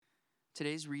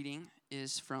Today's reading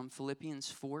is from Philippians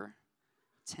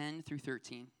 4:10 through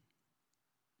 13.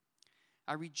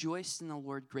 I rejoiced in the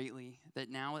Lord greatly that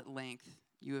now at length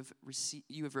you have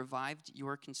revived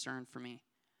your concern for me.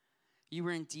 You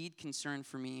were indeed concerned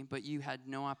for me, but you had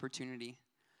no opportunity.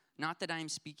 Not that I am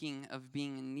speaking of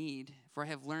being in need, for I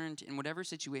have learned in whatever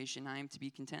situation I am to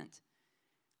be content.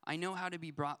 I know how to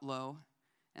be brought low,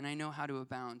 and I know how to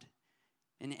abound.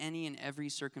 In any and every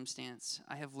circumstance,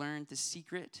 I have learned the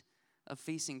secret of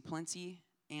facing plenty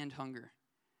and hunger,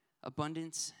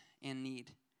 abundance and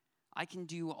need. I can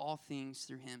do all things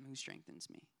through him who strengthens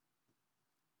me.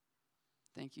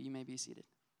 Thank you. You may be seated.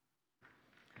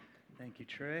 Thank you,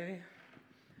 Trey.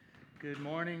 Good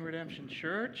morning, Redemption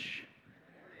Church.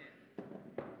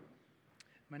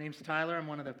 My name's Tyler. I'm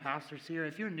one of the pastors here.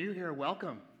 If you're new here,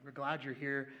 welcome. We're glad you're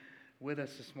here with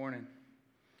us this morning.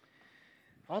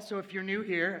 Also, if you're new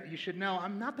here, you should know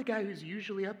I'm not the guy who's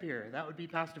usually up here. That would be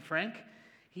Pastor Frank.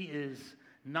 He is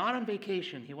not on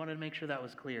vacation. He wanted to make sure that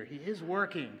was clear. He is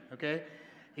working, okay?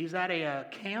 He's at a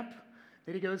camp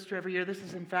that he goes to every year. This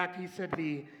is, in fact, he said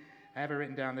I have it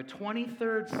written down, the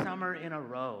 23rd summer in a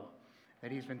row that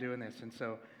he's been doing this. And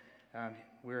so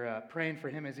we're praying for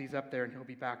him as he's up there, and he'll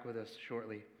be back with us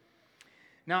shortly.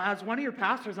 Now, as one of your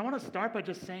pastors, I want to start by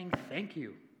just saying thank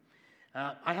you.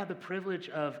 I had the privilege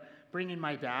of bringing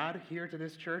my dad here to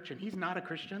this church, and he's not a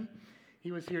Christian.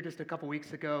 He was here just a couple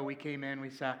weeks ago. We came in, we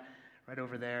sat right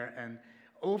over there, and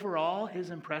overall, his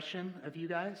impression of you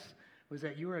guys was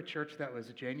that you were a church that was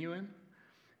genuine,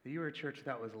 that you were a church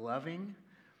that was loving,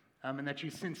 and that you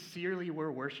sincerely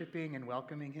were worshiping and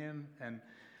welcoming him. And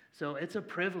so it's a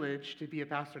privilege to be a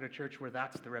pastor at a church where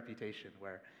that's the reputation,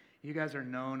 where you guys are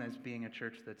known as being a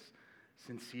church that's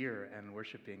sincere and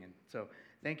worshiping. And so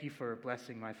thank you for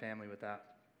blessing my family with that.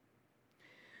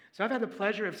 So I've had the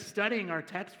pleasure of studying our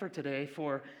text for today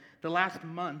for the last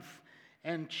month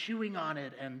and chewing on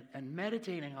it and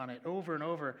meditating on it over and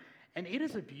over. And it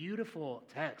is a beautiful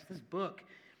text. This book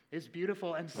is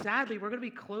beautiful. And sadly, we're going to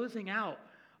be closing out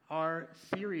our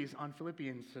series on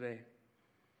Philippians today.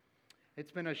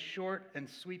 It's been a short and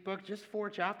sweet book, just 4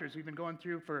 chapters we've been going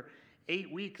through for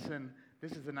 8 weeks, and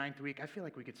this is the 9th week. I feel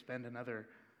like we could spend another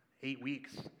 8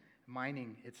 weeks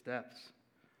mining its depths.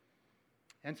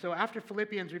 And so after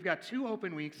Philippians, we've got 2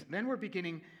 open weeks, and then we're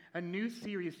beginning a new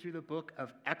series through the book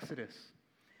of Exodus.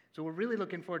 So we're really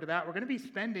looking forward to that. We're going to be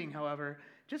spending, however,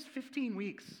 just 15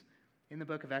 weeks in the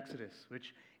book of Exodus,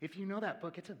 which, if you know that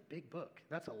book, it's a big book.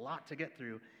 That's a lot to get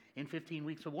through in 15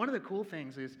 weeks. So one of the cool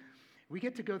things is we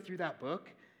get to go through that book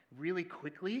really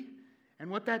quickly, and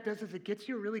what that does is it gets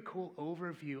you a really cool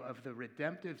overview of the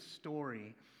redemptive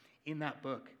story in that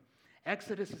book.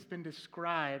 Exodus has been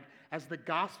described as the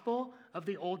gospel of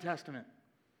the Old Testament.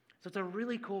 So it's a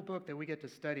really cool book that we get to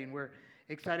study, and we're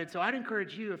excited. So I'd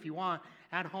encourage you, if you want,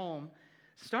 at home,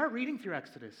 start reading through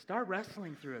Exodus. Start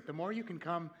wrestling through it. The more you can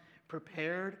come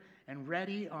prepared and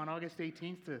ready on August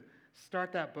 18th to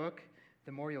start that book,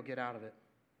 the more you'll get out of it.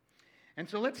 And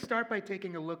so let's start by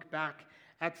taking a look back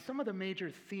at some of the major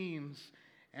themes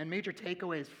and major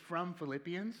takeaways from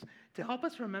Philippians to help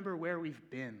us remember where we've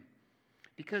been.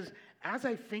 Because as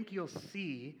I think you'll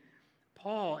see,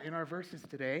 Paul, in our verses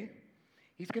today,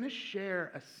 he's going to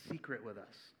share a secret with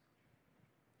us.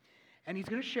 And he's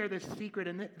going to share this secret,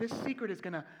 and this secret is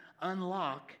going to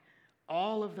unlock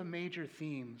all of the major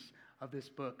themes of this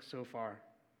book so far.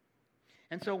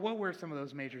 And so what were some of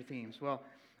those major themes? Well,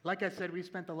 like I said, we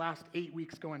spent the last 8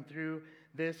 weeks going through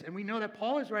this, and we know that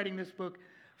Paul is writing this book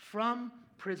from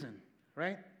prison,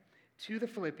 right? To the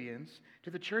Philippians,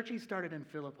 to the church he started in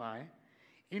Philippi,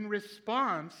 in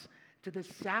response to the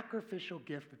sacrificial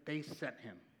gift that they sent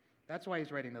him. That's why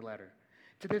he's writing the letter.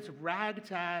 To this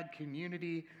ragtag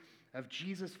community of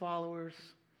Jesus followers,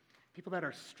 people that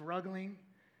are struggling.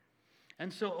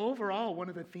 And so overall, one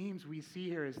of the themes we see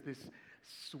here is this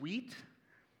sweet,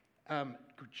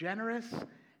 generous,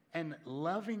 and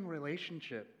loving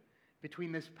relationship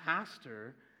between this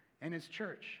pastor and his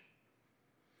church.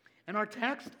 And our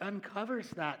text uncovers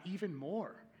that even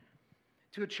more.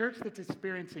 To a church that's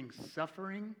experiencing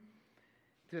suffering,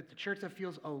 to the church that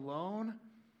feels alone,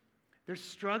 they're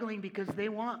struggling because they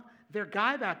want their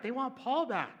guy back. They want Paul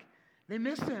back. They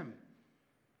miss him.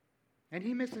 And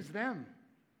he misses them.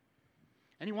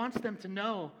 And he wants them to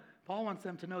know, Paul wants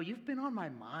them to know, you've been on my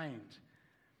mind.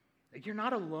 You're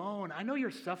not alone. I know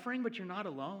you're suffering, but you're not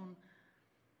alone.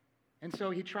 And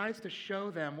so he tries to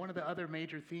show them, one of the other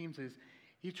major themes is,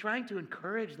 he's trying to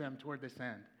encourage them toward this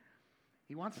end.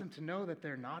 He wants them to know that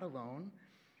they're not alone.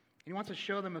 He wants to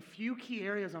show them a few key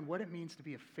areas on what it means to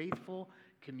be a faithful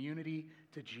community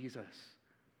to Jesus,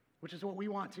 which is what we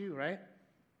want too, right?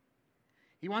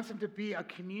 He wants them to be a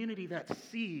community that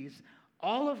sees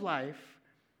all of life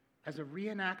as a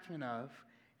reenactment of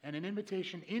and an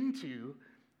invitation into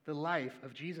the life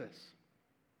of Jesus.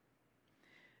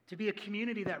 To be a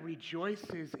community that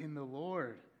rejoices in the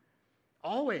Lord,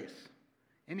 always,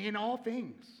 and in all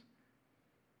things.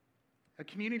 A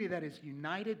community that is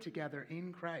united together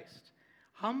in Christ,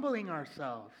 humbling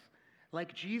ourselves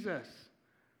like Jesus,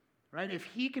 right? If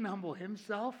he can humble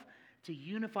himself to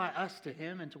unify us to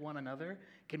him and to one another,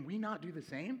 can we not do the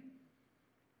same?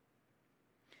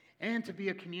 And to be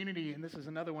a community, and this is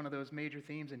another one of those major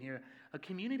themes in here, a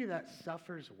community that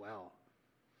suffers well,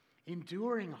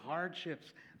 enduring hardships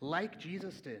like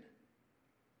Jesus did.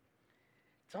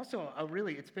 It's also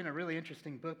it's been a really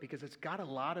interesting book because it's got a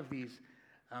lot of these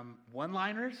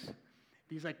one-liners,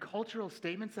 these like cultural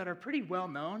statements that are pretty well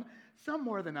known, some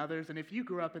more than others. And if you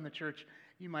grew up in the church,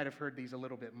 you might have heard these a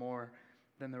little bit more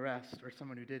than the rest, or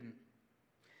someone who didn't.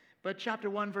 But chapter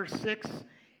 1, verse 6,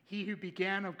 he who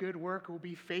began a good work will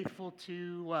be faithful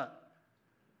to what?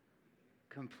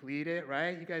 Complete it,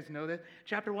 right? You guys know that.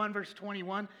 Chapter 1, verse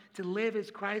 21, to live is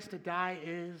Christ, to die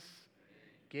is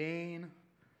gain.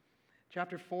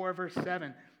 Chapter 4, verse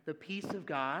 7, the peace of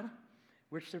God,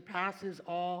 which surpasses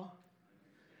all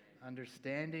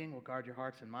understanding, will guard your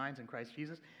hearts and minds in Christ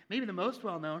Jesus. Maybe the most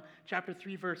well-known, chapter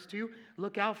 3, verse 2,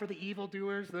 look out for the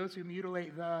evildoers, those who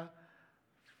mutilate the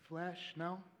flesh.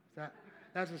 No?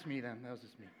 That's just me then. That was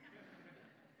just me.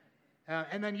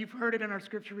 And then you've heard it in our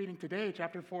scripture reading today,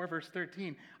 chapter 4, verse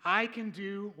 13. I can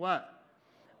do what?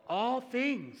 All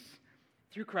things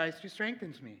through Christ who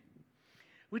strengthens me.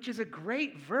 Which is a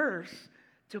great verse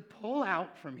to pull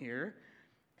out from here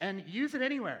and use it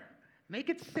anywhere. Make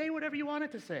it say whatever you want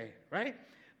it to say, right?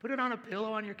 Put it on a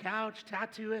pillow on your couch,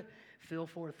 tattoo it. Phil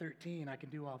 4:13, I can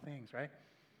do all things, right?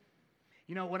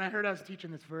 You know, when I heard I was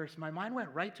teaching this verse, my mind went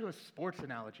right to a sports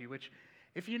analogy, which,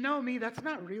 if you know me, that's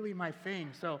not really my thing.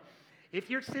 So if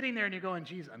you're sitting there and you're going,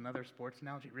 geez, another sports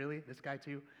analogy? Really? This guy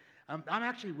too? I'm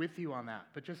actually with you on that,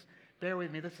 but just bear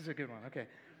with me. This is a good one. Okay.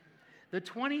 The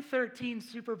 2013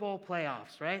 Super Bowl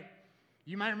playoffs, right?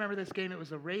 You might remember this game. It was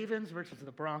the Ravens versus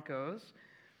the Broncos.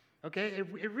 Okay,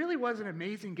 it really was an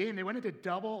amazing game. They went into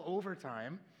double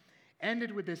overtime,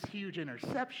 ended with this huge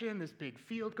interception, this big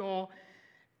field goal.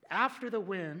 After the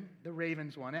win, the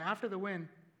Ravens won. After the win,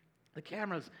 the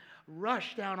cameras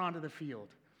rush down onto the field,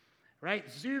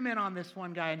 right? Zoom in on this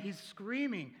one guy, and he's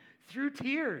screaming through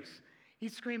tears.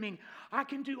 He's screaming, I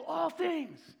can do all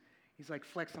things. He's like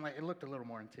flexing, like it looked a little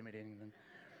more intimidating than,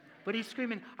 but he's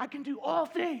screaming, I can do all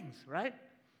things, right?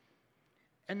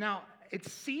 And now, it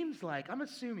seems like, I'm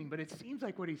assuming, but it seems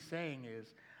like what he's saying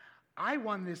is, I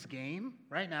won this game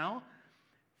right now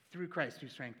through Christ who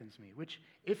strengthens me. Which,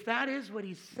 if that is what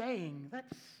he's saying,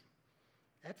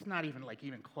 that's not even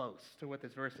close to what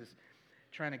this verse is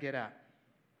trying to get at.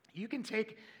 You can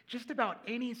take just about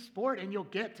any sport and you'll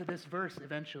get to this verse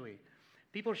eventually.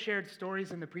 People shared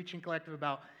stories in the preaching collective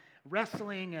about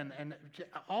wrestling and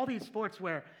all these sports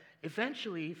where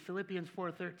eventually Philippians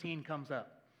 4:13 comes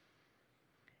up.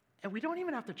 And we don't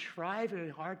even have to try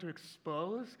very hard to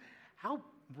expose how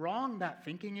wrong that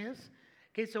thinking is.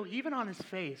 Okay, so even on his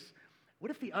face,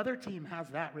 what if the other team has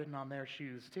that written on their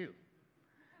shoes too?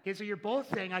 Okay, so you're both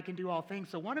saying I can do all things,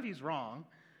 so one of you's wrong.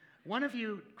 One of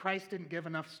you, Christ didn't give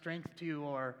enough strength to,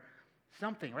 or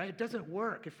something, right? It doesn't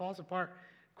work. It falls apart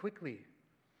quickly.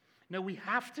 No, we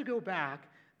have to go back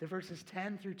to verses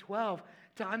 10 through 12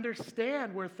 to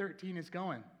understand where 13 is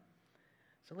going.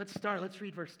 So let's start. Let's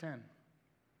read verse 10.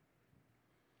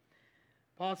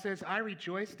 Paul says, I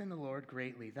rejoiced in the Lord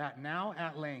greatly that now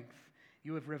at length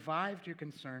you have revived your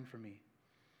concern for me.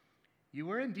 You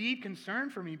were indeed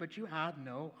concerned for me, but you had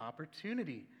no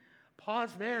opportunity.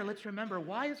 Pause there. Let's remember,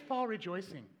 why is Paul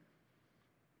rejoicing?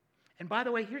 And by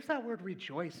the way, here's that word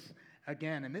rejoice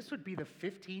again. And this would be the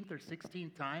 15th or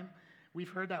 16th time we've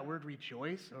heard that word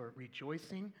rejoice or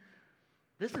rejoicing.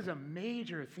 This is a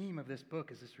major theme of this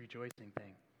book, is this rejoicing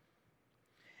thing.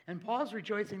 And Paul's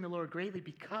rejoicing the Lord greatly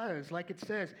because, like it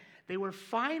says, they were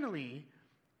finally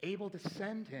able to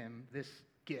send him this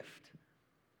gift.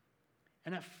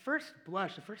 And at first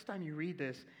blush, the first time you read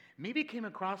this, maybe it came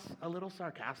across a little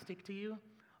sarcastic to you,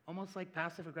 almost like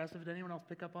passive-aggressive. Did anyone else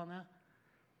pick up on that?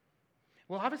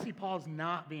 Well, obviously, Paul's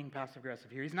not being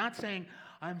passive-aggressive here. He's not saying,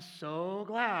 I'm so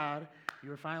glad you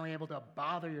were finally able to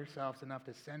bother yourselves enough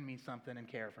to send me something and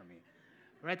care for me.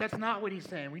 Right? That's not what he's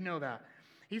saying. We know that.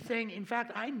 He's saying, in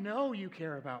fact, I know you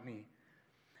care about me.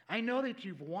 I know that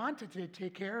you've wanted to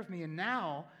take care of me, and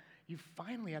now you've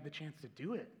finally had the chance to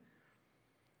do it.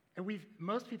 And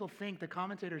most people think, the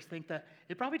commentators think that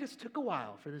it probably just took a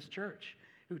while for this church,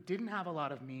 who didn't have a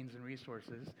lot of means and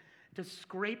resources, to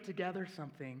scrape together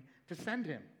something to send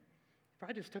him. It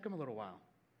probably just took him a little while.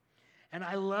 And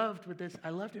I loved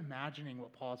imagining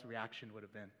what Paul's reaction would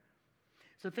have been.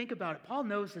 So think about it. Paul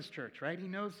knows this church, right? He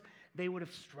knows they would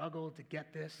have struggled to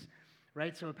get this,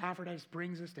 right? So Epaphroditus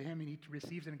brings this to him and he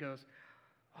receives it and goes,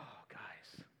 oh,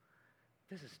 guys,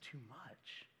 this is too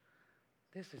much.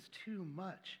 This is too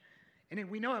much. And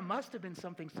we know it must have been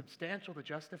something substantial to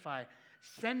justify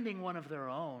sending one of their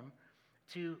own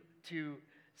to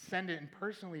send it and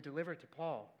personally deliver it to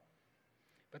Paul.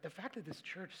 But the fact that this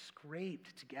church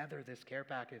scraped together this care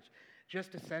package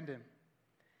just to send him.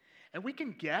 And we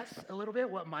can guess a little bit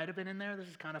what might have been in there. This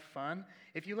is kind of fun.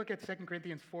 If you look at 2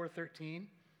 Corinthians 4:13, it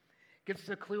gives us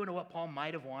a clue into what Paul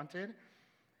might have wanted.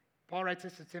 Paul writes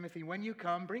this to Timothy, when you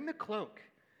come, bring the cloak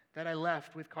that I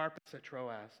left with Carpus at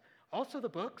Troas, also the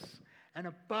books, and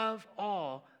above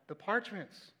all, the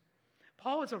parchments.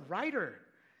 Paul is a writer.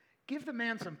 Give the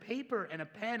man some paper and a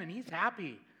pen, and he's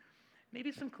happy.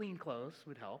 Maybe some clean clothes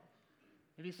would help.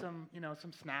 Maybe some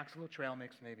snacks, a little trail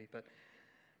mix maybe.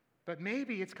 But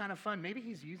maybe it's kind of fun. Maybe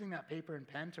he's using that paper and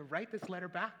pen to write this letter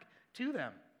back to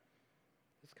them.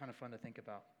 It's kind of fun to think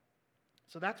about.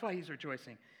 So that's why he's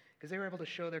rejoicing, because they were able to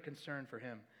show their concern for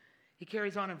him. He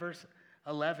carries on in verse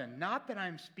 11, not that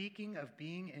I'm speaking of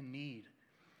being in need,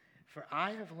 for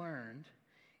I have learned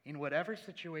in whatever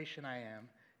situation I am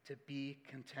to be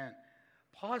content.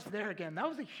 Pause there again. That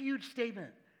was a huge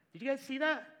statement. Did you guys see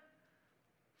that?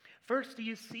 First, do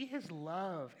you see his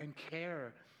love and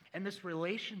care and this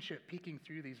relationship peeking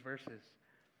through these verses?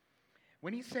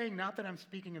 When he's saying, not that I'm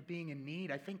speaking of being in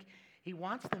need, I think he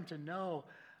wants them to know,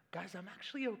 guys, I'm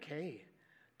actually okay.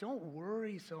 Don't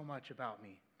worry so much about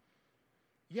me.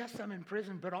 Yes, I'm in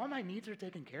prison, but all my needs are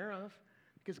taken care of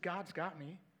because God's got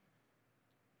me.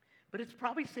 But it's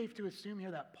probably safe to assume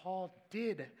here that Paul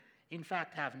did, in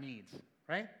fact, have needs,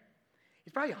 right?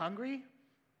 He's probably hungry,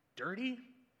 dirty,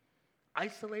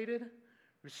 isolated,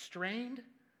 restrained.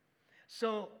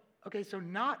 So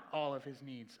not all of his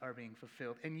needs are being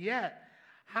fulfilled. And yet,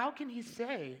 how can he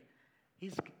say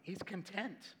he's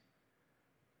content?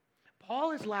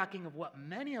 Paul is lacking of what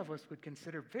many of us would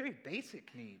consider very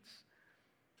basic needs.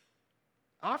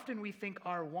 Often we think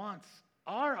our wants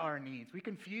are our needs. We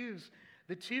confuse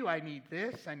the two. I need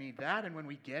this, I need that, and when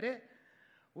we get it,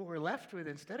 what we're left with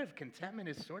instead of contentment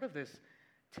is sort of this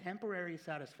temporary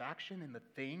satisfaction in the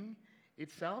thing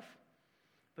itself,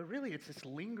 but really it's this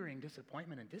lingering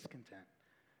disappointment and discontent,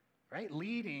 right?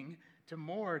 Leading to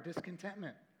more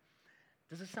discontentment.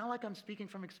 Does it sound like I'm speaking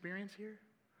from experience here?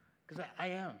 Because I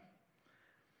am.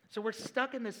 So we're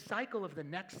stuck in this cycle of the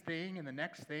next thing and the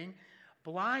next thing,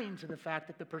 blind to the fact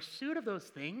that the pursuit of those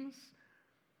things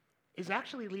is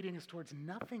actually leading us towards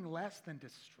nothing less than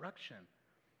destruction.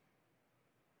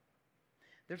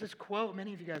 There's this quote,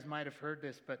 many of you guys might have heard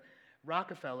this, but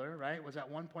Rockefeller, right, was at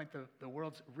one point the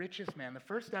world's richest man, the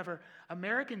first ever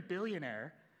American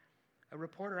billionaire. A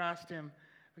reporter asked him,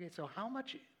 okay, so how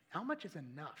much is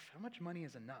enough? How much money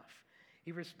is enough?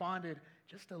 He responded,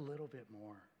 just a little bit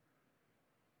more.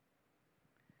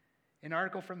 An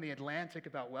article from The Atlantic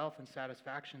about wealth and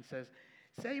satisfaction says,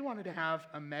 say you wanted to have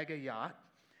a mega yacht,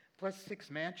 plus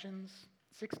 6 mansions,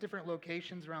 6 different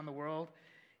locations around the world.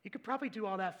 You could probably do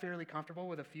all that fairly comfortable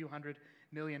with a few $100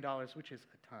 million, which is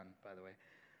a ton, by the way.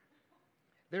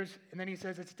 And then he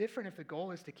says it's different if the goal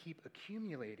is to keep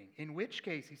accumulating, in which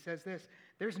case, he says this,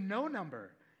 there's no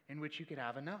number in which you could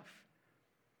have enough.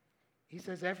 He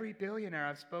says every billionaire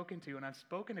I've spoken to, and I've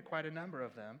spoken to quite a number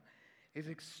of them, is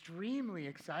extremely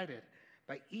excited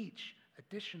by each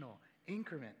additional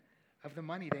increment of the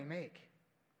money they make.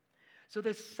 So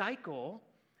this cycle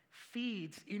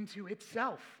feeds into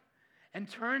itself and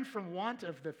turns from want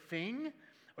of the thing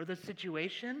or the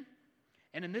situation,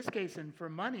 and in this case, and for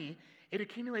money, it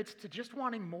accumulates to just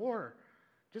wanting more.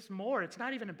 Just more. It's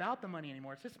not even about the money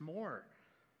anymore. It's just more.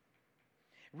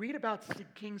 Read about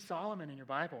King Solomon in your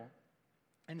Bible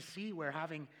and see where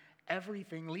having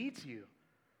everything leads you.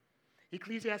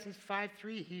 Ecclesiastes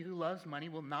 5:3, he who loves money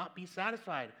will not be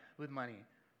satisfied with money.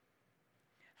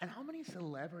 And how many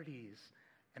celebrities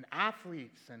and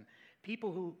athletes and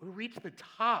people who reach the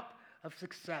top of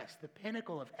success, the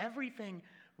pinnacle of everything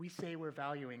we say we're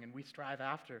valuing and we strive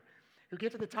after, who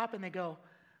get to the top and they go,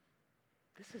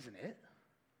 this isn't it.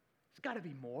 It's got to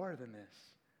be more than this.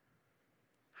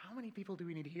 How many people do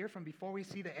we need to hear from before we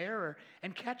see the error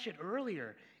and catch it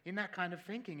earlier in that kind of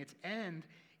thinking? Its end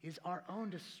is our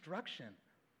own destruction.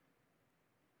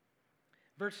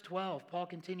 Verse 12, Paul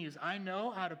continues, I know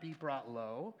how to be brought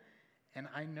low, and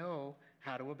I know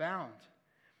how to abound.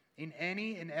 In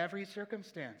any and every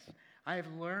circumstance, I have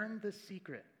learned the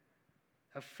secret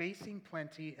of facing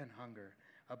plenty and hunger,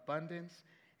 abundance,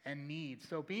 and need.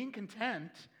 So being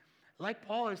content, like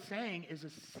Paul is saying, is a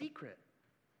secret,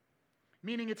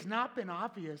 meaning it's not been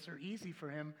obvious or easy for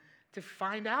him to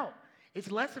find out. It's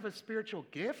less of a spiritual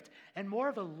gift and more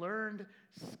of a learned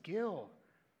skill.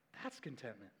 That's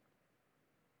contentment.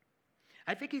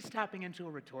 I think he's tapping into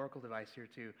a rhetorical device here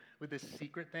too with this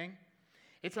secret thing.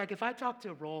 It's like if I talk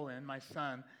to Roland, my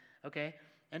son, okay,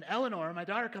 and Eleanor, my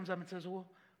daughter, comes up and says, well,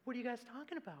 what are you guys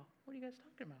talking about? What are you guys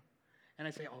talking about? And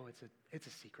I say, oh, it's a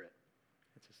secret.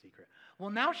 It's a secret.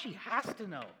 Well, now she has to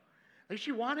know. Like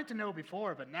she wanted to know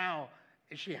before, but now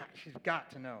she's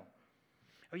got to know.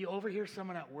 Or you overhear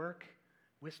someone at work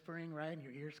whispering, right, and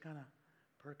your ears kind of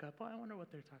perk up. Oh, I wonder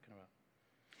what they're talking about.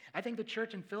 I think the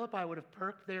church in Philippi would have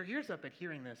perked their ears up at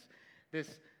hearing this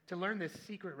to learn this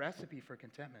secret recipe for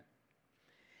contentment.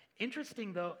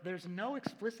 Interesting, though, there's no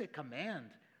explicit command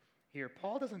here.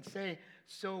 Paul doesn't say,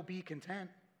 so be content,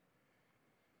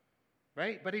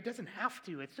 right? But he doesn't have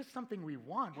to. It's just something we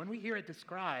want. When we hear it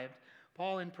described,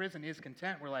 Paul in prison is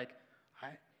content, we're like,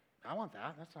 I want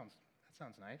that. That sounds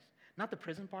nice. Not the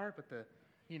prison part, but the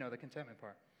contentment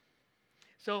part.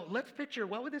 So let's picture,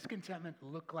 what would this contentment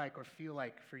look like or feel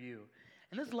like for you?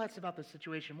 And this is less about the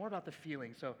situation, more about the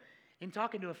feeling. So in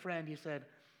talking to a friend, he said,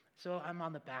 so I'm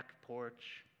on the back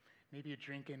porch, maybe a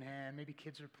drink in hand, maybe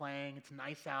kids are playing, it's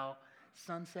nice out,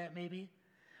 sunset maybe,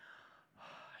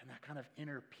 and that kind of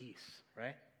inner peace,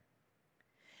 right?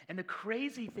 And the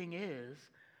crazy thing is,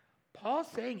 Paul's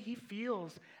saying he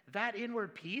feels that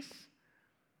inward peace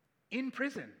in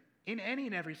prison, in any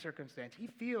and every circumstance. He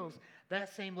feels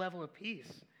that same level of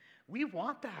peace. We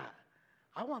want that.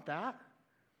 I want that.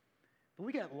 But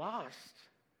we get lost.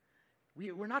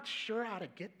 We're not sure how to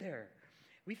get there.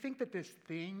 We think that this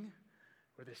thing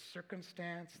or this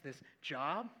circumstance, this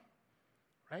job,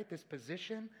 right, this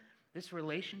position, this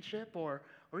relationship, or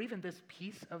even this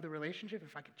piece of the relationship,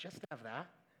 if I could just have that,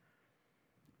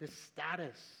 this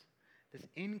status, this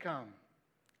income,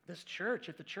 this church,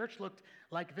 if the church looked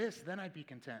like this, then I'd be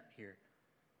content here.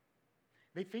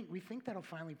 We think that'll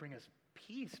finally bring us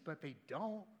peace, but they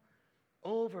don't.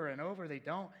 Over and over, they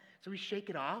don't. So we shake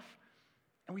it off,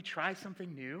 and we try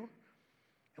something new,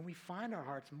 and we find our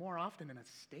hearts more often in a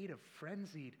state of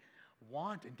frenzied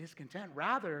want and discontent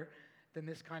rather than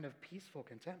this kind of peaceful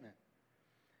contentment.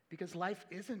 Because life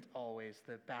isn't always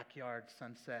the backyard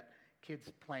sunset,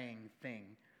 kids playing thing.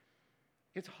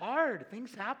 It's hard.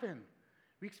 Things happen.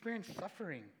 We experience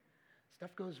suffering.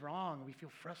 Stuff goes wrong. We feel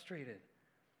frustrated.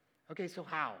 Okay, so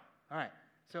how? All right.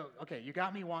 So, okay, you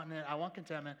got me wanting it. I want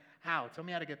contentment. How? Tell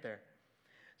me how to get there.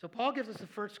 So Paul gives us the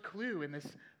first clue in this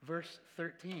verse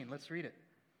 13. Let's read it.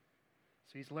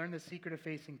 So he's learned the secret of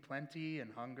facing plenty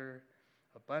and hunger,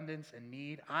 abundance and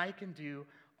need. I can do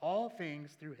all things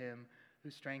through him who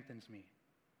strengthens me.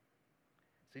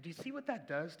 So do you see what that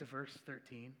does to verse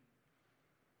 13?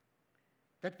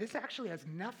 That this actually has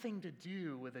nothing to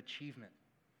do with achievement,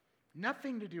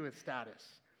 nothing to do with status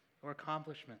or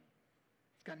accomplishment.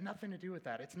 It's got nothing to do with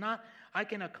that. It's not, I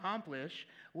can accomplish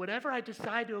whatever I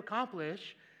decide to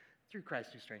accomplish through Christ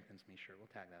who strengthens me. Sure, we'll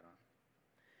tag that on.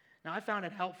 Now, I found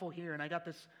it helpful here, and I got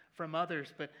this from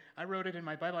others, but I wrote it in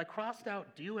my Bible. I crossed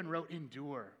out do and wrote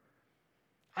endure.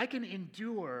 I can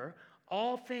endure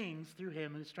all things through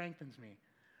him who strengthens me.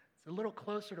 It's a little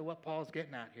closer to what Paul's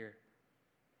getting at here.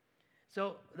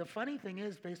 So the funny thing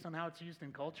is, based on how it's used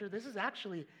in culture, this is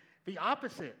actually the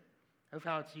opposite of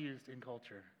how it's used in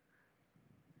culture.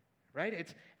 Right?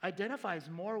 It identifies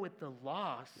more with the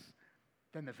loss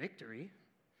than the victory.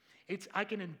 I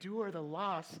can endure the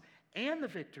loss and the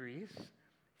victories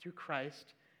through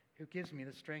Christ who gives me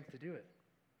the strength to do it.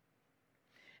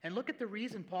 And look at the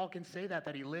reason Paul can say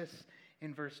that he lists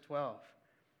in verse 12.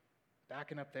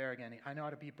 Backing up there again. I know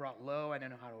how to be brought low. I know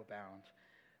how to abound.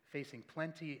 Facing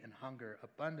plenty and hunger,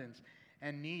 abundance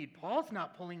and need. Paul's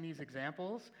not pulling these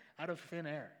examples out of thin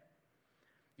air.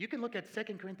 You can look at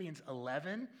 2 Corinthians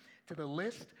 11 to the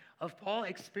list of Paul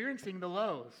experiencing the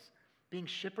lows, being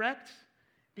shipwrecked,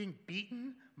 being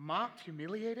beaten, mocked,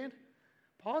 humiliated.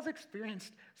 Paul's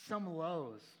experienced some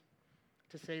lows,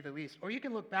 to say the least. Or you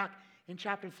can look back in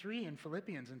chapter 3 in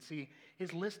Philippians and see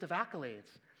his list of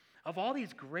accolades of all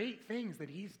these great things that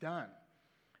he's done.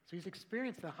 So he's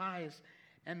experienced the highs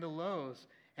and the lows,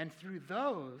 and through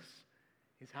those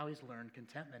is how he's learned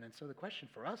contentment. And so the question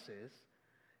for us is,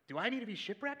 do I need to be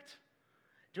shipwrecked?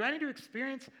 Do I need to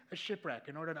experience a shipwreck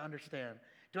in order to understand?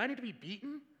 Do I need to be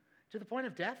beaten to the point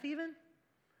of death even?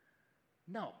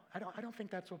 No, I don't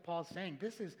think that's what Paul's saying.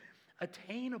 This is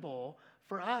attainable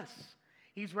for us.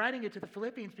 He's writing it to the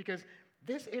Philippians because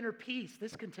this inner peace,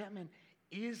 this contentment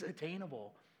is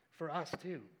attainable for us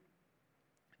too.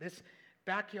 This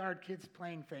backyard kids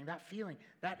playing thing, that feeling,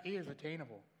 that is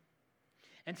attainable.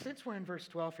 And since we're in verse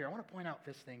 12 here, I want to point out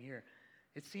this thing here.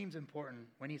 It seems important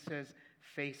when he says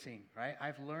facing, right?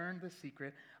 I've learned the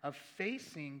secret of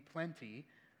facing plenty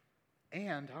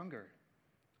and hunger,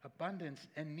 abundance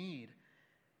and need.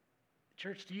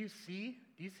 Church, do you see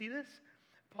this?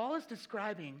 Paul is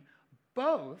describing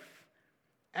both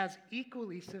as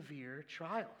equally severe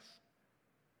trials.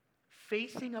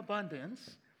 Facing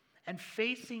abundance and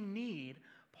facing need,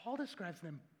 Paul describes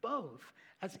them both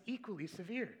as equally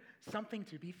severe, something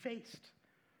to be faced.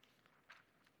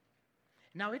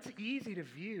 Now, it's easy to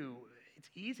view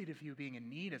being in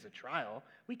need as a trial.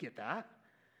 We get that.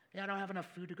 Yeah, I don't have enough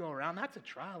food to go around. That's a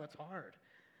trial. That's hard.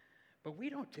 But we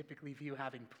don't typically view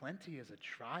having plenty as a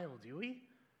trial, do we?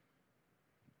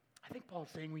 I think Paul's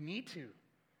saying we need to.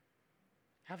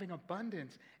 Having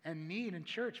abundance and need in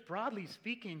church, broadly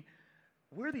speaking,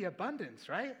 we're the abundance,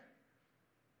 right?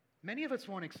 Many of us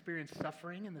won't experience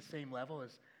suffering in the same level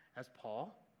as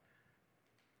Paul.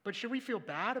 But should we feel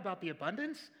bad about the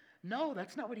abundance? No,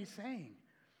 that's not what he's saying.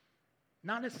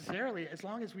 Not necessarily, as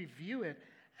long as we view it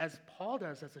as Paul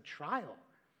does, as a trial,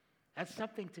 as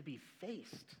something to be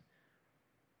faced.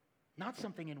 Not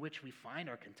something in which we find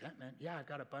our contentment. Yeah, I've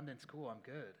got abundance, cool, I'm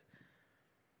good.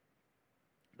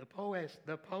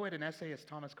 The poet and essayist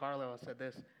Thomas Carlyle said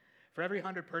this: for every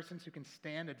 100 persons who can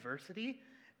stand adversity,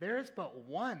 there is but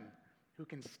one who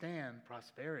can stand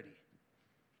prosperity.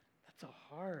 That's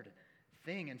a hard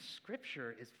thing, and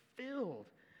Scripture is filled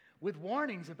with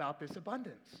warnings about this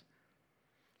abundance.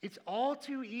 It's all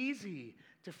too easy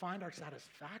to find our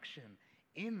satisfaction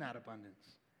in that abundance.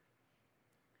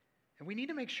 And we need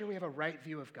to make sure we have a right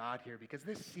view of God here, because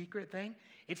this secret thing,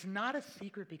 it's not a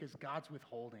secret because God's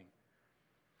withholding.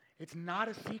 It's not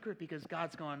a secret because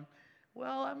God's going,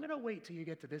 well, I'm going to wait till you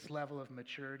get to this level of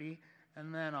maturity,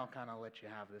 and then I'll kind of let you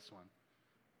have this one.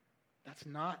 That's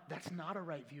not a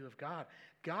right view of God.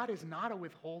 God is not a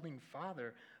withholding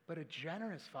father, but a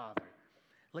generous father.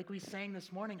 Like we sang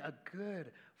this morning, a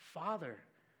good father.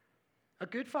 A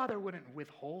good father wouldn't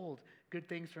withhold good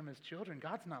things from his children.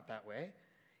 God's not that way.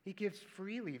 He gives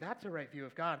freely. That's a right view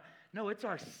of God. No, it's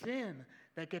our sin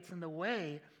that gets in the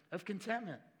way of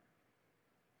contentment.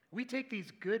 We take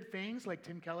these good things, like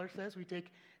Tim Keller says, we take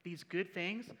these good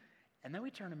things, and then we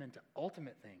turn them into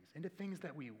ultimate things, into things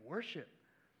that we worship.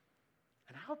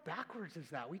 And how backwards is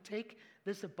that? We take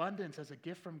this abundance as a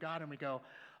gift from God and we go,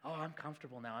 oh, I'm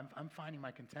comfortable now. I'm finding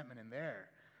my contentment in there.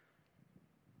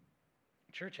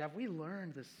 Church, have we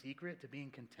learned the secret to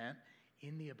being content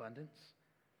in the abundance?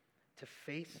 To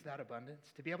face that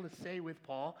abundance? To be able to say with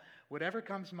Paul, whatever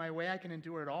comes my way, I can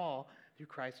endure it all through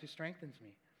Christ who strengthens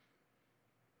me.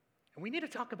 And we need to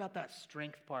talk about that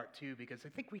strength part too, because I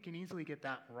think we can easily get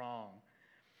that wrong.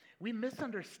 We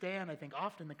misunderstand, I think,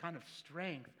 often the kind of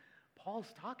strength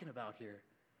Paul's talking about here.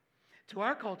 To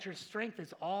our culture, strength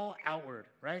is all outward,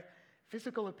 right?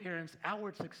 Physical appearance,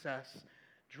 outward success,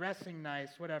 dressing nice,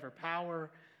 whatever, power,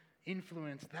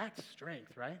 influence, that's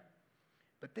strength, right?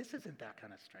 But this isn't that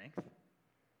kind of strength.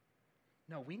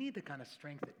 No, we need the kind of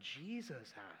strength that Jesus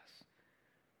has.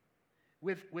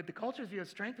 With the culture's view of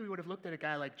strength, we would have looked at a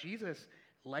guy like Jesus,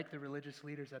 like the religious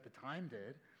leaders at the time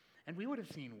did, and we would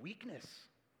have seen weakness.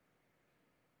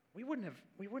 We wouldn't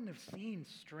have seen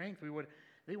strength.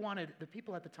 The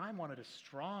people at the time wanted a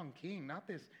strong king, not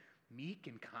this meek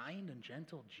and kind and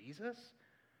gentle Jesus.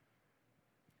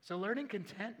 So learning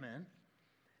contentment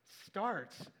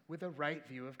starts with a right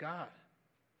view of God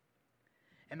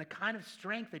and the kind of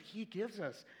strength that he gives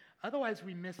us. Otherwise,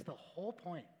 we miss the whole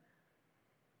point.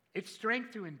 It's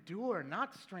strength to endure,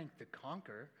 not strength to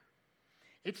conquer.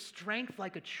 It's strength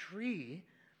like a tree,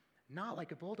 not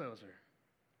like a bulldozer.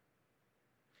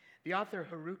 The author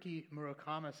Haruki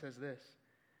Murakami says this: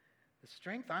 the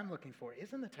strength I'm looking for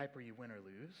isn't the type where you win or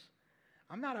lose.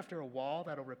 I'm not after a wall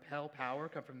that'll repel power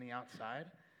come from the outside.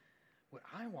 What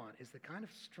I want is the kind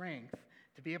of strength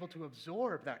to be able to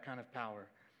absorb that kind of power,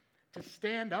 to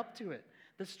stand up to it,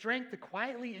 the strength to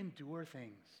quietly endure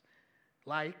things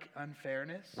like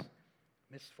unfairness,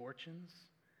 misfortunes,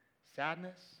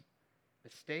 sadness,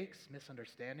 mistakes,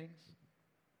 misunderstandings.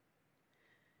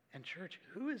 And church,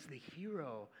 who is the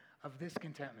hero of this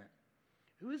contentment?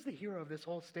 Who is the hero of this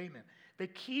whole statement? The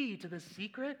key to the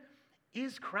secret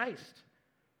is Christ.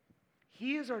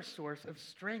 He is our source of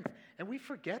strength. And we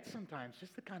forget sometimes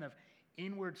just the kind of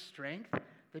inward strength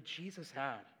that Jesus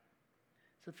had.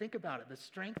 So think about it. The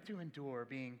strength to endure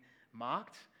being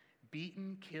mocked,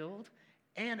 beaten, killed,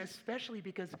 and especially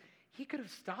because he could have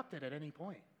stopped it at any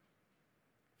point.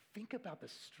 Think about the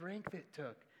strength it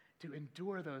took to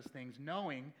endure those things,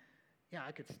 knowing, yeah,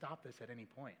 I could stop this at any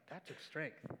point. That took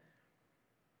strength.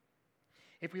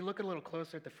 If we look a little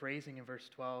closer at the phrasing in verse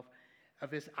 12 of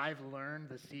this, I've learned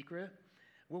the secret,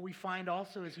 what we find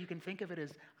also is you can think of it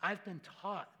as, I've been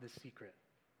taught the secret.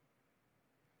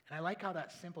 And I like how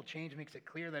that simple change makes it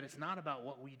clear that it's not about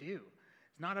what we do.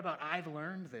 It's not about I've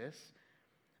learned this,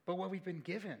 but what we've been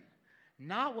given.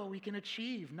 Not what we can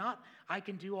achieve, not I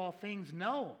can do all things.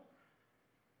 No.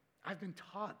 I've been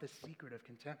taught the secret of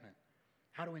contentment,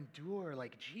 how to endure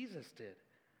like Jesus did.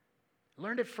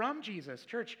 Learned it from Jesus.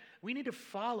 Church, we need to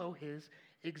follow his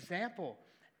example.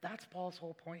 That's Paul's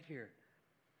whole point here.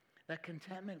 That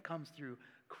contentment comes through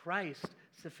Christ's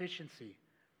sufficiency,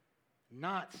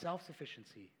 not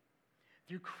self-sufficiency.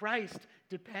 Through Christ's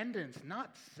dependence,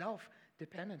 not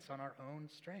self-dependence on our own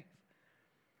strength.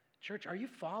 Church, are you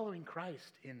following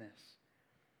Christ in this?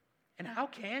 And how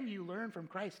can you learn from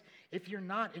Christ if you're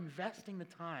not investing the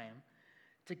time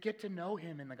to get to know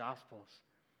him in the Gospels,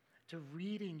 to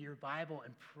reading your Bible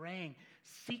and praying,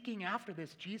 seeking after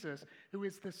this Jesus who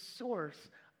is the source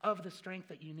of the strength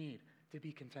that you need to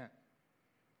be content?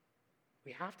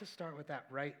 We have to start with that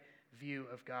right view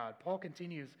of God. Paul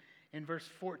continues in verse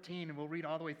 14, and we'll read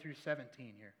all the way through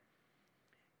 17 here.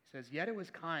 He says, "Yet it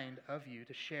was kind of you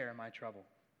to share my trouble.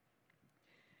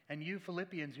 And you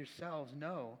Philippians yourselves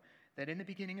know that in the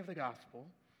beginning of the gospel,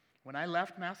 when I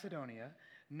left Macedonia,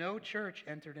 no church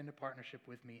entered into partnership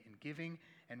with me in giving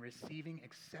and receiving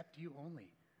except you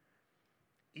only.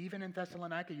 Even in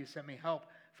Thessalonica, you sent me help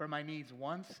for my needs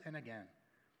once and again.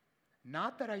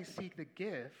 Not that I seek the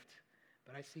gift,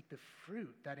 but I seek the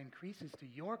fruit that increases to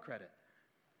your credit."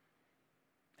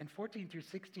 And 14 through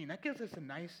 16, that gives us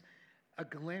a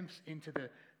glimpse into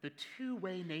the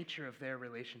two-way nature of their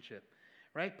relationship.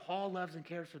 Right? Paul loves and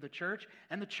cares for the church,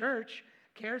 and the church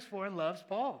cares for and loves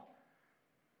Paul.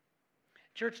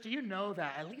 Church, do you know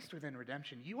that, at least within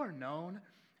redemption, you are known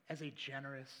as a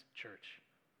generous church?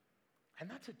 And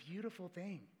that's a beautiful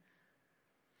thing.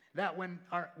 That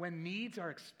when needs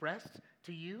are expressed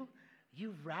to you,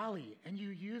 you rally and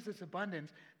you use this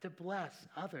abundance to bless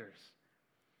others.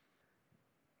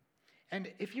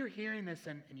 And if you're hearing this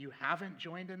and you haven't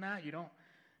joined in that, you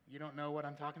don't know what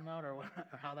I'm talking about or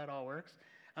how that all works,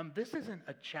 this isn't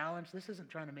a challenge. This isn't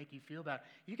trying to make you feel bad.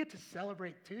 You get to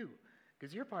celebrate too,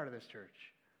 because you're part of this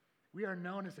church. We are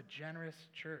known as a generous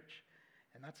church,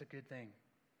 and that's a good thing.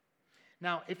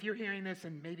 Now, if you're hearing this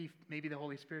and maybe the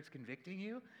Holy Spirit's convicting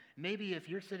you, maybe if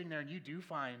you're sitting there and you do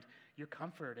find your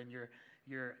comfort and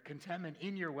your contentment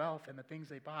in your wealth and the things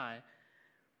they buy,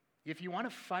 if you want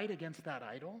to fight against that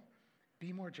idol,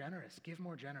 be more generous. Give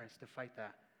more generous to fight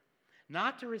that.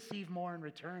 Not to receive more in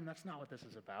return, that's not what this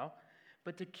is about,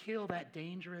 but to kill that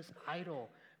dangerous idol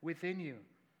within you.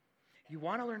 You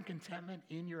want to learn contentment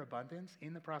in your abundance,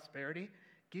 in the prosperity,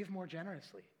 give more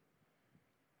generously.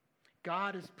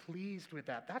 God is pleased with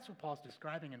that. That's what Paul's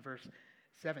describing in verse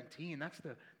 17. That's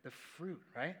the fruit,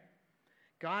 right?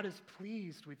 God is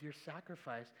pleased with your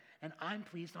sacrifice, and I'm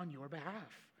pleased on your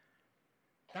behalf.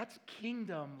 That's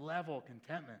kingdom level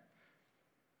contentment.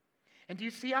 And do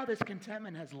you see how this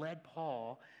contentment has led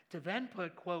Paul to then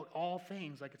put, quote, all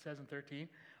things, like it says in 13,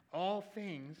 all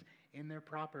things in their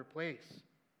proper place?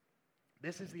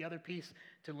 This is the other piece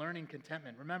to learning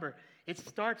contentment. Remember, it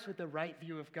starts with the right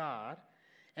view of God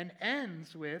and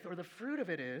ends with, or the fruit of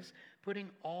it is, putting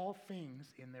all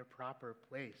things in their proper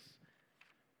place.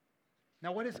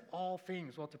 Now, what is all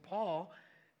things? Well, to Paul,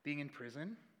 being in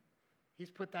prison, he's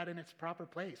put that in its proper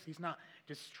place. He's not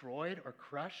destroyed or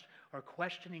crushed or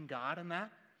questioning God in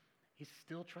that. He's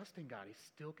still trusting God. He's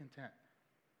still content.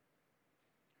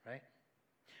 Right?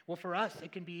 Well, for us,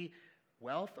 it can be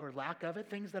wealth or lack of it,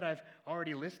 things that I've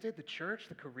already listed, the church,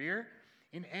 the career,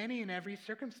 in any and every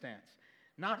circumstance.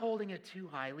 Not holding it too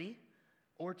highly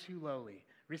or too lowly.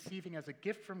 Receiving as a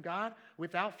gift from God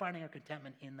without finding our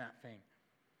contentment in that thing.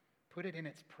 Put it in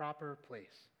its proper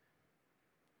place.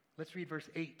 Let's read verse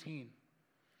 18.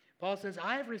 Paul says,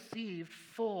 I have received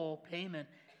full payment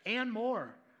and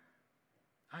more.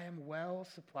 I am well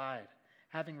supplied,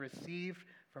 having received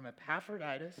from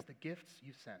Epaphroditus the gifts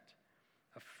you sent,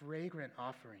 a fragrant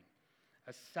offering,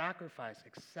 a sacrifice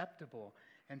acceptable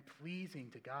and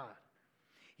pleasing to God.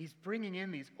 He's bringing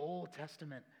in these Old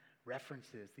Testament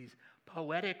references, these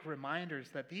poetic reminders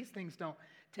that these things don't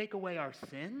take away our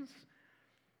sins.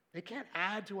 They can't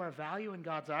add to our value in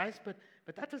God's eyes, but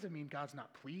that doesn't mean God's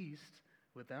not pleased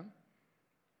with them.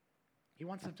 He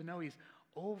wants them to know he's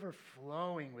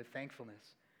overflowing with thankfulness.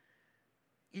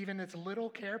 Even this little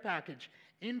care package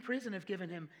in prison have given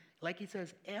him, like he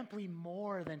says, amply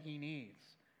more than he needs.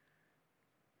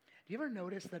 Do you ever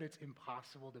notice that it's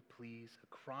impossible to please a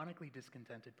chronically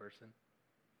discontented person?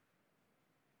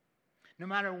 No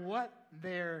matter what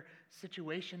their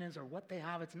situation is or what they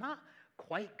have, it's not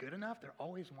quite good enough. They're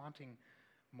always wanting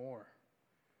more.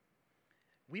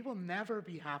 We will never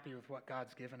be happy with what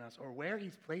God's given us or where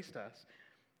he's placed us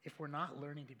if we're not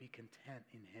learning to be content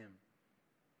in him.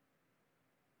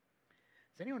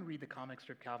 Does anyone read the comic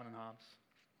strip Calvin and Hobbes?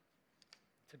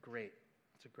 It's a great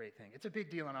thing. It's a big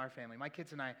deal in our family. My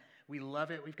kids and I, we love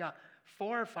it. We've got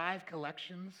 4 or 5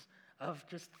 collections of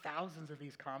just thousands of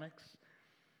these comics.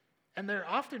 And they're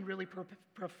often really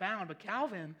profound, but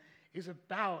Calvin is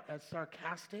about as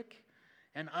sarcastic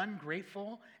and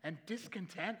ungrateful and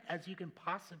discontent as you can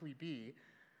possibly be.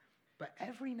 But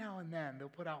every now and then, they'll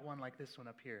put out one like this one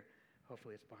up here.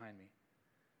 Hopefully it's behind me.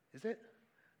 Is it?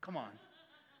 Come on.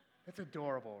 That's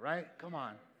adorable, right? Come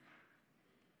on.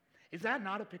 Is that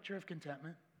not a picture of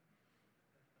contentment?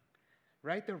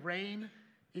 Right? The rain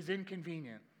is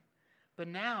inconvenient. But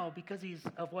now, because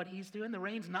of what he's doing, the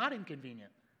rain's not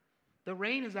inconvenient. The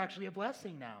rain is actually a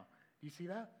blessing now. Do you see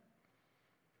that?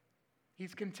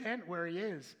 He's content where he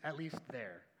is, at least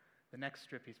there. The next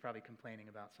strip, he's probably complaining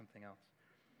about something else.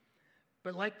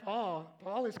 But like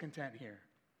Paul is content here.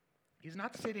 He's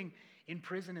not sitting in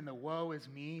prison in the woe is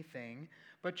me thing,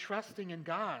 but trusting in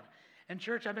God. And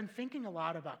church, I've been thinking a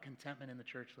lot about contentment in the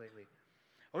church lately,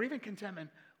 or even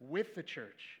contentment with the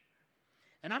church.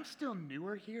 And I'm still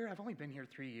newer here. I've only been here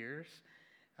 3 years.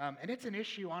 And it's an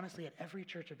issue, honestly, at every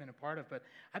church I've been a part of. But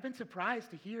I've been surprised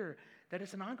to hear that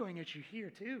it's an ongoing issue here,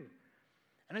 too.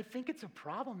 And I think it's a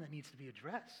problem that needs to be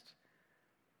addressed.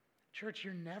 Church,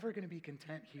 you're never going to be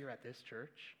content here at this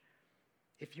church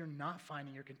if you're not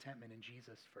finding your contentment in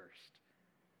Jesus first.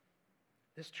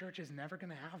 This church is never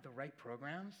going to have the right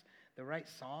programs, the right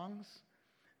songs,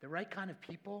 the right kind of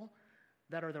people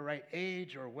that are the right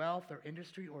age or wealth or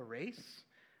industry or race,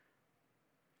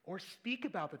 or speak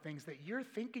about the things that you're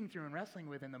thinking through and wrestling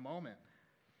with in the moment.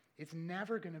 It's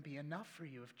never going to be enough for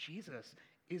you if Jesus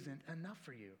isn't enough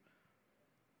for you.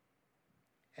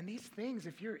 And these things,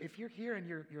 if you're here and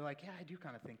you're like, yeah, I do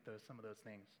kind of think some of those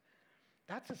things,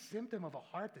 that's a symptom of a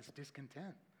heart that's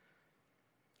discontent.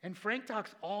 And Frank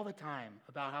talks all the time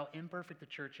about how imperfect the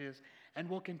church is and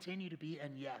will continue to be,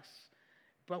 and yes.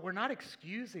 But we're not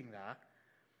excusing that.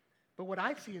 But what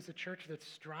I see is a church that's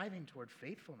striving toward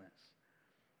faithfulness.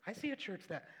 I see a church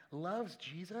that loves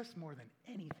Jesus more than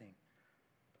anything.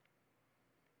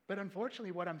 But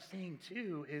unfortunately, what I'm seeing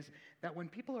too is that when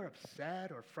people are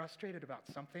upset or frustrated about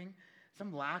something,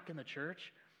 some lack in the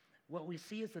church, what we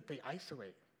see is that they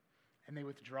isolate and they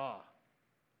withdraw,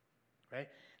 right?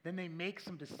 Then they make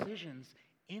some decisions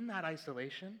in that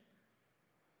isolation,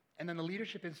 and then the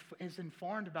leadership is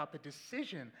informed about the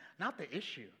decision, not the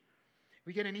issue.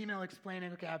 We get an email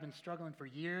explaining, okay, I've been struggling for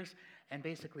years, and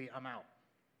basically I'm out.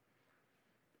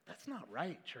 That's not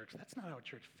right, church. That's not how a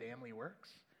church family works.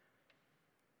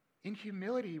 In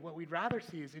humility, what we'd rather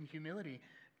see is in humility,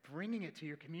 bringing it to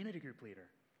your community group leader.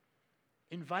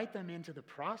 Invite them into the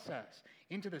process,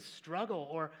 into the struggle,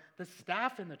 or the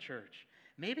staff in the church.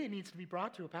 Maybe it needs to be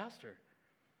brought to a pastor.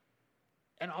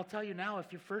 And I'll tell you now,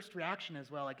 if your first reaction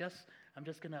is, well, I guess I'm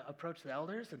just going to approach the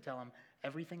elders and tell them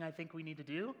everything I think we need to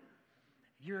do,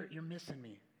 you're missing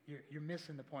me. You're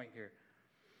missing the point here.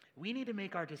 We need to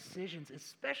make our decisions,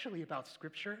 especially about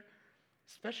Scripture,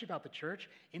 especially about the church,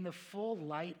 in the full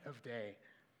light of day,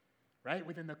 right?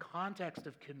 Within the context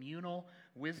of communal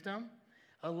wisdom,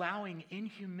 allowing in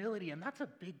humility, and that's a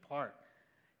big part,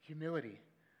 humility,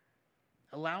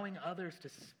 allowing others to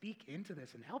speak into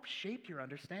this and help shape your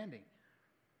understanding.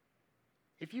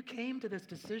 If you came to this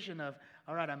decision of,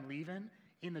 all right, I'm leaving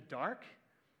in the dark,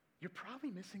 you're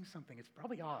probably missing something. It's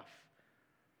probably off.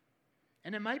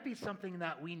 And it might be something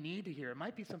that we need to hear. It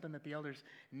might be something that the elders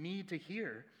need to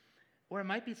hear. Or it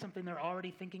might be something they're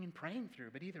already thinking and praying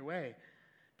through. But either way,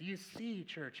 do you see,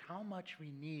 church, how much we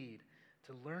need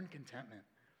to learn contentment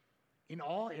in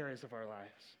all areas of our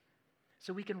lives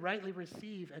so we can rightly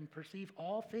receive and perceive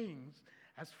all things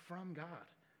as from God?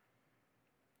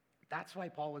 That's why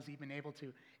Paul was even able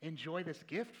to enjoy this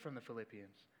gift from the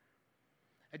Philippians.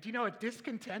 Do you know, a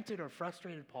discontented or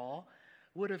frustrated Paul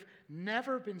would have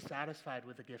never been satisfied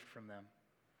with a gift from them.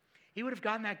 He would have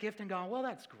gotten that gift and gone, well,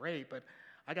 that's great, but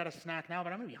I got a snack now,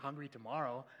 but I'm going to be hungry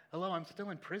tomorrow. Hello, I'm still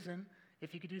in prison.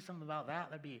 If you could do something about that,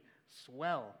 that'd be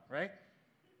swell, right?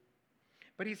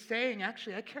 But he's saying,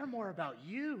 actually, I care more about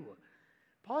you.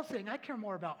 Paul's saying, I care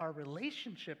more about our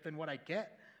relationship than what I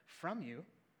get from you.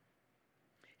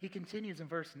 He continues in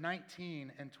verse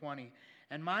 19 and 20,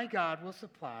 and my God will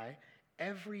supply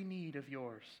every need of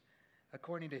yours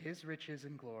according to his riches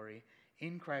and glory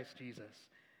in Christ Jesus.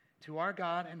 To our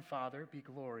God and Father be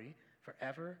glory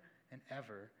forever and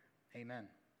ever. Amen.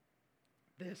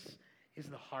 This is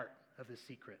the heart of the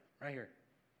secret, right here.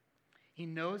 He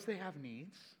knows they have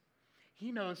needs.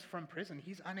 He knows from prison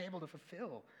he's unable to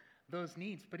fulfill those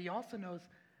needs, but he also knows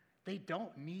they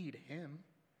don't need him.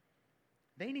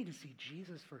 They need to see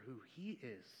Jesus for who he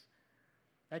is,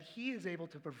 that he is able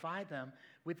to provide them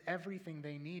with everything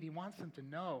they need. He wants them to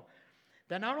know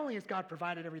that not only has God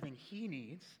provided everything he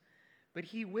needs, but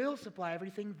he will supply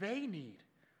everything they need.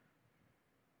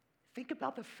 Think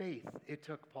about the faith it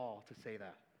took Paul to say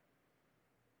that.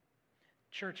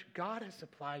 Church, God has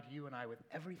supplied you and I with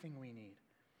everything we need,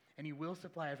 and he will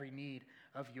supply every need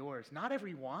of yours. Not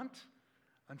every want,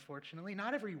 unfortunately,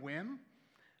 not every whim,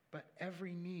 but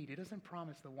every need. He doesn't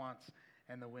promise the wants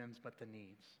and the whims, but the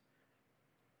needs.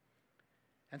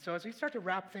 And so as we start to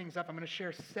wrap things up, I'm going to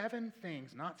share 7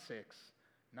 things, not 6,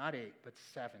 not 8, but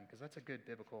 7, because that's a good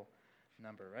biblical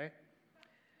number, right?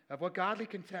 Of what godly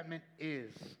contentment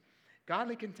is.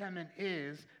 Godly contentment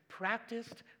is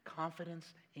practiced confidence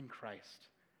in Christ.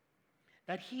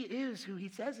 That he is who he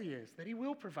says he is, that he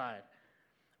will provide.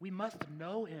 We must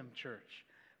know him, church.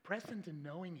 Press into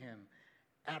knowing him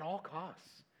at all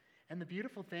costs. And the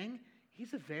beautiful thing,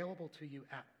 he's available to you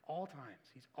at all times.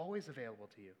 He's always available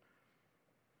to you.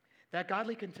 That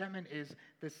godly contentment is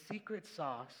the secret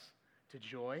sauce to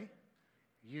joy,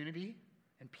 unity,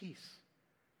 and peace.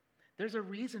 There's a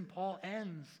reason Paul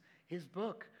ends his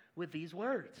book with these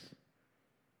words.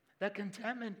 That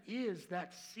contentment is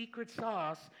that secret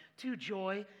sauce to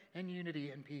joy and unity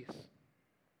and peace.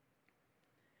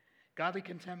 Godly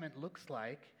contentment looks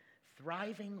like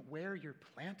thriving where you're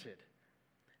planted.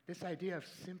 This idea of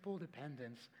simple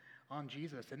dependence on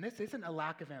Jesus. And this isn't a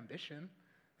lack of ambition.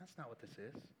 That's not what this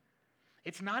is.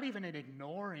 It's not even an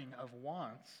ignoring of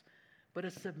wants, but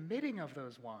a submitting of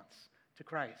those wants to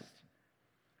Christ.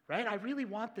 Right? I really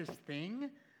want this thing,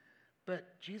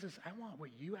 but Jesus, I want what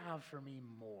you have for me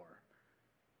more.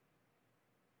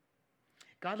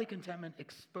 Godly contentment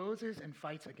exposes and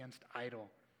fights against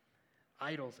idols.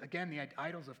 Again, the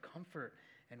idols of comfort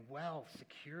and wealth,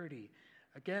 security.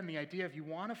 Again, the idea if you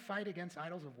want to fight against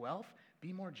idols of wealth,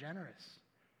 be more generous.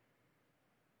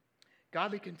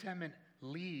 Godly contentment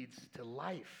leads to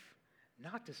life,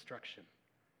 not destruction.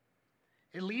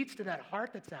 It leads to that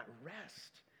heart that's at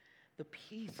rest, the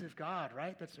peace of God,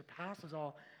 right, that surpasses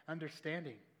all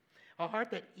understanding. A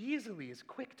heart that easily is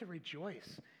quick to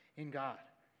rejoice in God,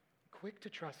 quick to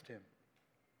trust him.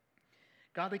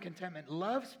 Godly contentment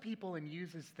loves people and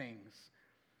uses things,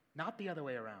 not the other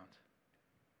way around.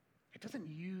 It doesn't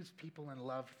use people and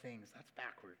love things. That's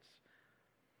backwards.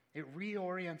 It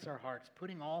reorients our hearts,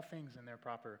 putting all things in their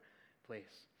proper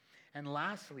place. And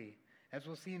lastly, as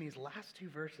we'll see in these last 2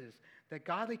 verses, that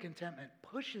godly contentment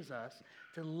pushes us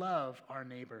to love our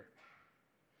neighbor.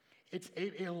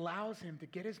 It allows him to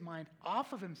get his mind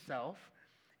off of himself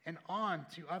and on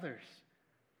to others.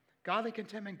 Godly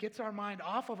contentment gets our mind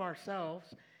off of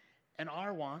ourselves and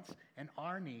our wants and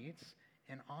our needs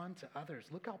and on to others.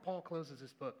 Look how Paul closes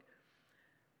this book.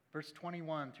 Verse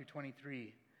 21 through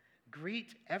 23.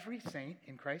 Greet every saint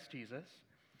in Christ Jesus.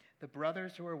 The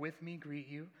brothers who are with me greet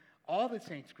you. All the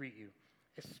saints greet you,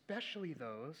 especially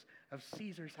those of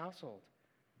Caesar's household.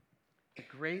 The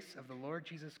grace of the Lord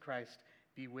Jesus Christ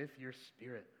be with your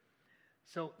spirit.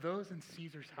 So those in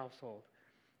Caesar's household,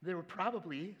 there were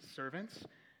probably servants,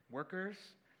 workers,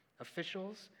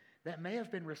 officials that may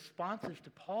have been responsive to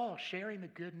Paul sharing the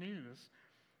good news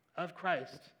of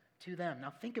Christ to them.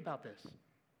 Now think about this.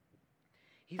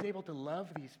 He's able to love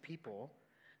these people,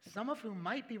 some of whom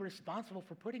might be responsible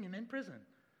for putting him in prison.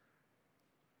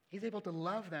 He's able to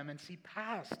love them and see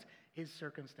past his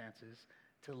circumstances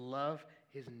to love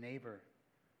his neighbor,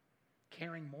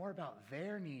 caring more about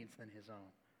their needs than his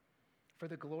own, for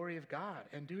the glory of God,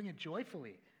 and doing it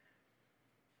joyfully.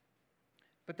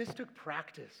 But this took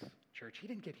practice, church. He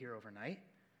didn't get here overnight.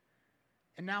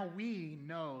 And now we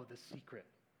know the secret,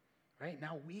 right?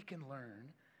 Now we can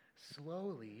learn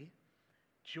slowly,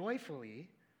 joyfully,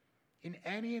 in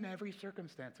any and every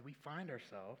circumstance that we find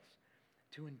ourselves,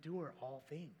 to endure all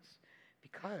things,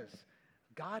 because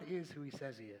God is who he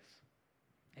says he is,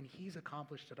 and he's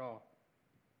accomplished it all.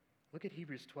 Look at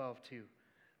Hebrews 12:2.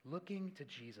 Looking to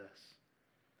Jesus,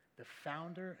 the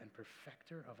founder and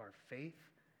perfecter of our faith,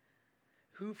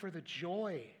 who for the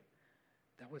joy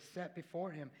that was set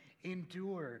before him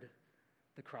endured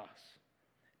the cross,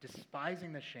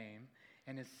 despising the shame,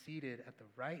 and is seated at the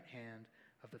right hand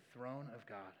of the throne of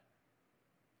God.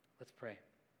 Let's pray.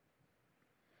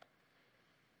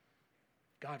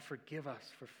 God, forgive us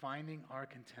for finding our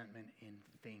contentment in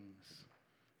things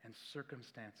and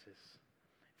circumstances,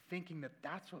 thinking that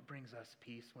that's what brings us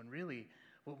peace, when really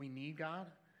what we need, God,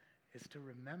 is to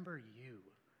remember you.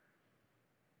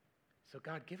 So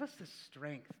God, give us the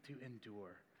strength to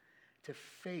endure, to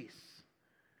face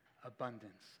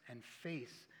abundance and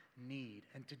face need,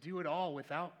 and to do it all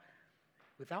without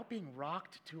being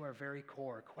rocked to our very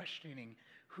core, questioning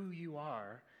who you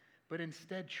are, but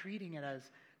instead treating it as,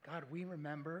 God, we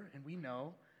remember and we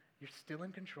know you're still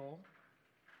in control,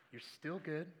 you're still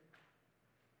good.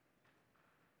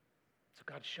 So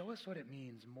God, show us what it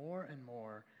means more and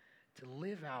more to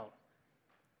live out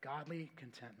godly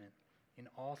contentment in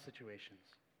all situations.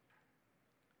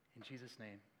 In Jesus'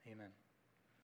 name, amen.